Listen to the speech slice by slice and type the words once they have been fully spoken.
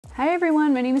Hi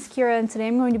everyone, my name is Kyra and today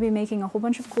I'm going to be making a whole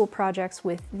bunch of cool projects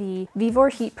with the Vevor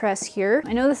Heat press here.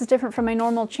 I know this is different from my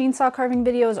normal chainsaw carving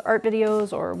videos, art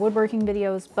videos, or woodworking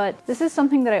videos, but this is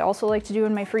something that I also like to do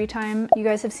in my free time. You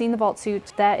guys have seen the vault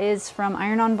suit. That is from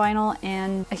iron-on vinyl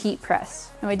and a heat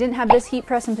press. Now I didn't have this heat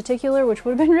press in particular, which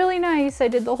would have been really nice. I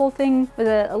did the whole thing with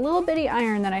a little bitty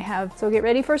iron that I have. So get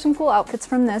ready for some cool outfits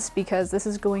from this because this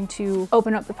is going to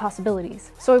open up the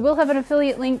possibilities. So I will have an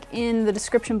affiliate link in the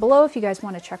description below if you guys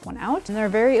want to check one out. And they're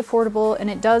very affordable and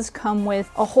it does come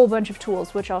with a whole bunch of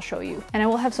tools, which I'll show you. And I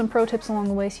will have some pro tips along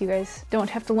the way so you guys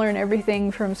don't have to learn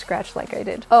everything from scratch like I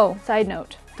did. Oh, side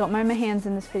note, don't mind my hands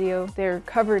in this video. They're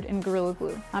covered in Gorilla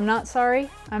Glue. I'm not sorry,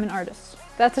 I'm an artist.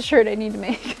 That's a shirt I need to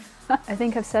make. I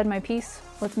think I've said my piece.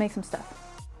 Let's make some stuff.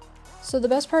 So the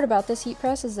best part about this heat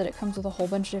press is that it comes with a whole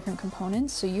bunch of different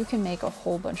components, so you can make a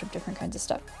whole bunch of different kinds of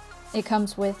stuff. It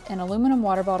comes with an aluminum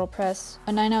water bottle press,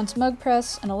 a 9-ounce mug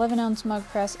press, an 11-ounce mug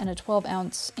press, and a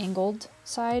 12-ounce angled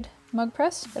side mug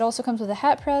press. It also comes with a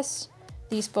hat press.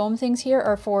 These foam things here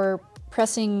are for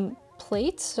pressing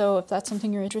plates, so if that's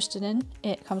something you're interested in,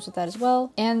 it comes with that as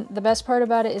well. And the best part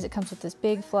about it is it comes with this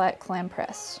big flat clam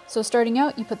press. So starting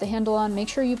out, you put the handle on, make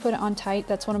sure you put it on tight.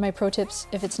 That's one of my pro tips.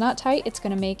 If it's not tight, it's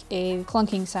gonna make a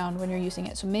clunking sound when you're using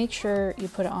it. So make sure you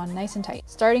put it on nice and tight.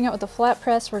 Starting out with the flat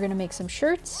press, we're gonna make some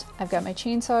shirts. I've got my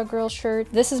Chainsaw Girl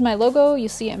shirt. This is my logo. You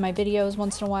see it in my videos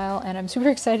once in a while, and I'm super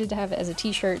excited to have it as a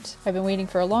t-shirt. I've been waiting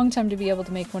for a long time to be able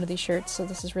to make one of these shirts, so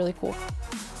this is really cool.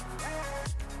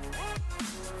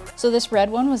 So this red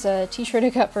one was a t-shirt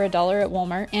I got for $1 at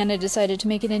Walmart, and I decided to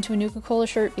make it into a Nuka-Cola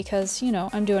shirt because, you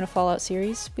know, I'm doing a Fallout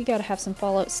series. We gotta have some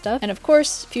Fallout stuff. And of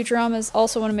course, Futurama is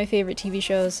also one of my favorite TV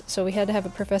shows, so we had to have a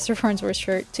Professor Farnsworth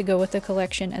shirt to go with the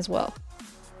collection as well.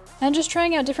 And just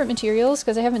trying out different materials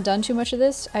because I haven't done too much of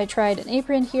this. I tried an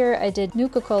apron here. I did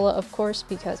Nuka-Cola, of course,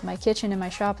 because my kitchen and my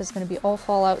shop is going to be all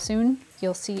Fallout soon.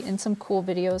 You'll see in some cool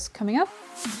videos coming up.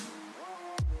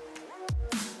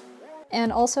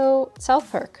 And also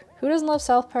South Park. Who doesn't love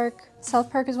South Park?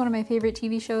 South Park is one of my favorite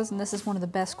TV shows, and this is one of the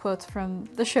best quotes from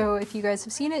the show. If you guys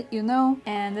have seen it, you know.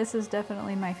 And this is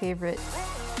definitely my favorite.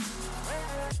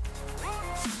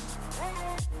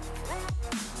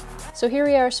 So here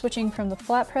we are switching from the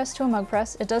flat press to a mug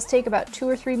press. It does take about 2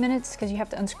 or 3 minutes because you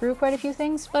have to unscrew quite a few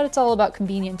things, but it's all about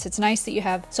convenience. It's nice that you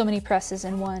have so many presses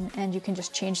in one and you can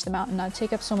just change them out and not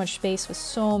take up so much space with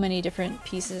so many different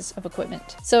pieces of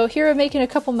equipment. So here I'm making a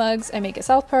couple mugs. I make a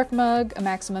South Park mug, a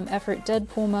Maximum Effort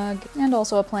Deadpool mug, and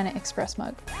also a Planet Express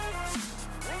mug.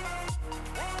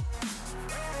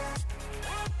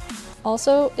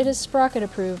 Also, it is Sprocket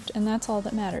approved, and that's all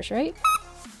that matters, right?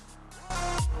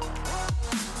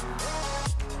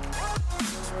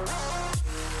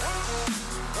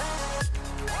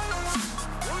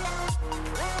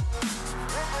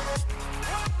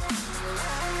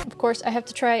 Of course, I have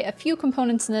to try a few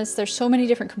components in this. There's so many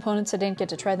different components I didn't get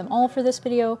to try them all for this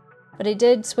video, but I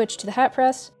did switch to the hat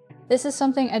press. This is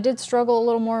something I did struggle a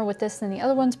little more with this than the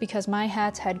other ones because my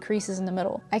hats had creases in the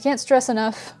middle. I can't stress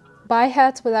enough, buy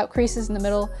hats without creases in the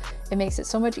middle. It makes it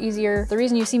so much easier. The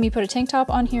reason you see me put a tank top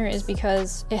on here is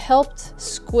because it helped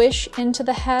squish into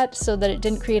the hat so that it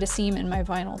didn't create a seam in my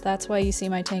vinyl. That's why you see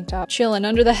my tank top chilling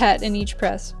under the hat in each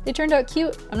press. They turned out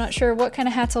cute. I'm not sure what kind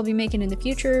of hats I'll be making in the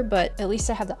future, but at least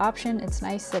I have the option. It's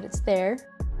nice that it's there.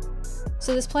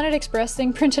 So this Planet Express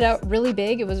thing printed out really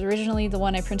big. It was originally the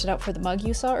one I printed out for the mug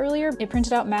you saw earlier. It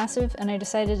printed out massive and I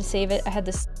decided to save it. I had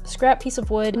this scrap piece of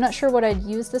wood. I'm not sure what I'd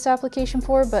use this application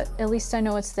for, but at least I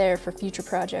know it's there for future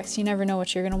projects. You never know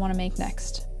what you're gonna wanna make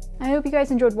next. I hope you guys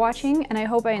enjoyed watching, and I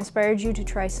hope I inspired you to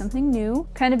try something new.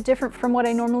 Kind of different from what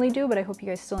I normally do, but I hope you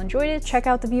guys still enjoyed it. Check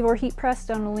out the Vevor Heat press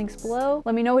down in the links below.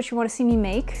 Let me know what you want to see me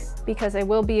make, because I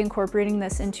will be incorporating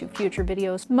this into future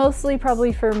videos. Mostly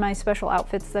probably for my special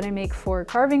outfits that I make for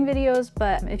carving videos,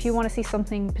 but if you want to see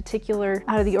something particular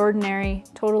out of the ordinary,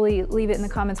 totally leave it in the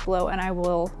comments below, and I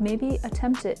will maybe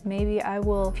attempt it. Maybe I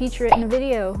will feature it in a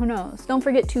video, who knows. Don't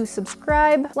forget to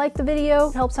subscribe, like the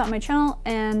video, it helps out my channel,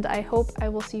 and I hope I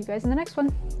will see you guys in the next one.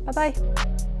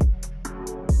 Bye-bye.